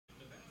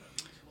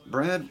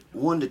Brad,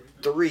 1 to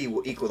 3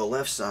 will equal the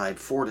left side.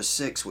 4 to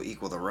 6 will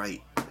equal the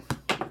right.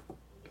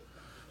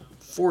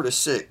 4 to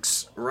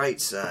 6,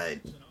 right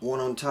side. 1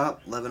 on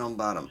top, 11 on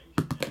bottom.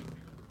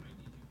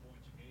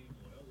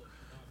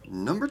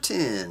 Number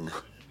 10.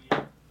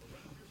 1,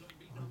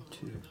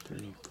 2,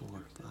 3, 4,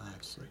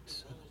 5, 6,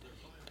 7,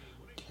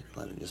 8, 10,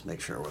 11. Just make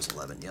sure it was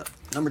 11. Yep.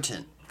 Number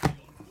 10.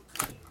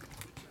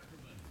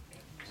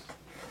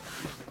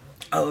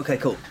 Oh, okay,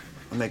 cool.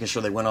 I'm making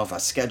sure they went off. I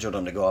scheduled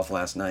them to go off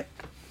last night.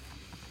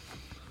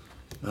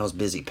 I was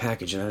busy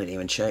packaging. I didn't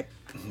even check.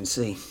 Let me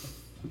see.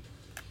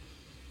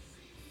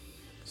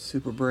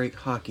 Super Break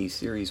Hockey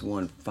Series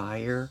 1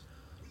 Fire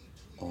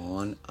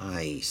on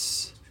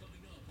Ice.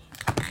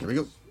 Here we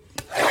go.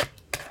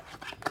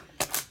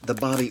 The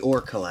Bobby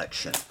Orr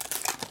collection.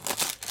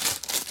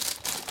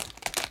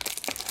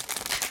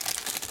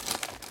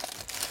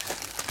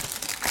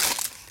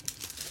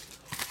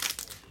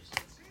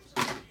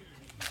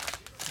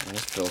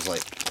 This feels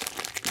like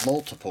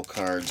multiple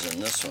cards in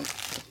this one.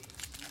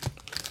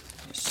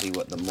 Let's see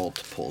what the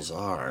multiples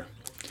are.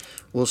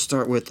 We'll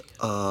start with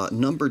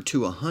number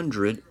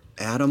 200,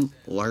 Adam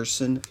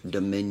Larson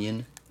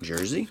Dominion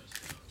jersey.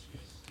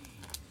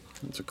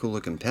 That's a cool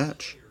looking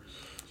patch.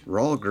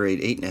 Raw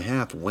grade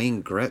 8.5,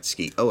 Wayne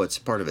Gretzky. Oh, it's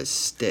part of his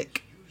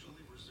stick.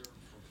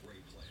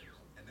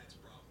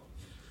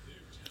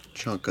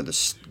 Chunk of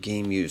the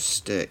game used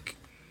stick.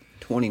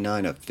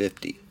 29 of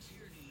 50.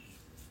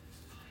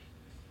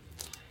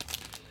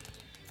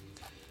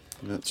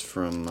 That's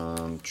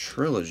from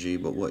Trilogy,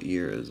 but what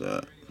year is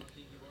that?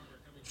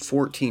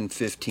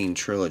 14-15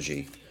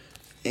 Trilogy.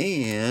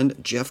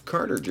 And Jeff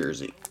Carter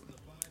jersey.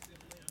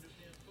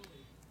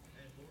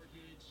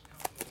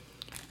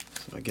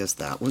 So I guess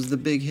that was the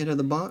big hit of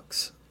the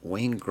box.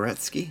 Wayne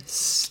Gretzky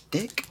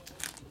stick.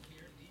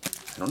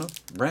 I don't know.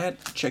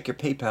 Brad, check your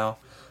PayPal.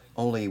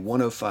 Only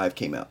 105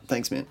 came out.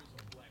 Thanks, man.